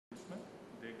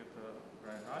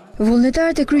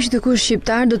Vullnetarët e Kryqit të Kuq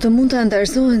Shqiptar do të mund të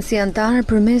anëtarësohen si anëtarë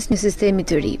përmes një sistemi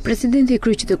të ri. Presidenti i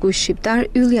Kryqit të Kuq Shqiptar,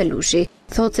 Ylli Alushi,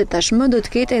 thotë se tashmë do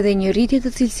të ketë edhe një rritje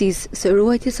të cilësisë së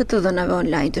ruajtjes së të dhënave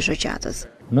online të shoqatës.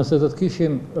 Nëse do të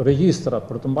kishim regjistra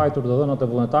për të mbajtur të dhënat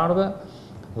e vullnetarëve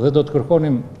dhe do të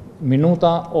kërkonim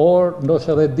minuta, orë,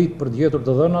 ndoshta edhe ditë për të gjetur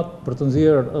të dhënat, për të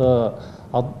nxjerrë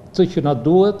atë që na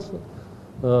duhet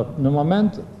në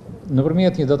moment,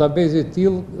 nëpërmjet një database të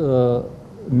tillë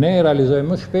ne realizojmë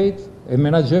më shpejt, e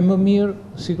menaxhojmë më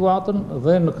mirë situatën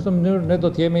dhe në këtë mënyrë ne do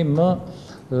të jemi më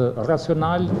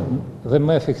racional dhe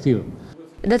më efektiv.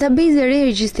 Database e re e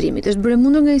regjistrimit është bërë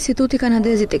mundur nga Instituti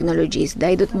Kanadez i Teknologjisë dhe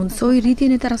ai do të mundsojë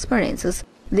rritjen e transparencës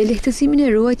dhe lehtësimin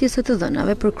e ruajtjes së të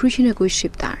dhënave për Kryqin e Kuq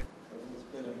Shqiptar.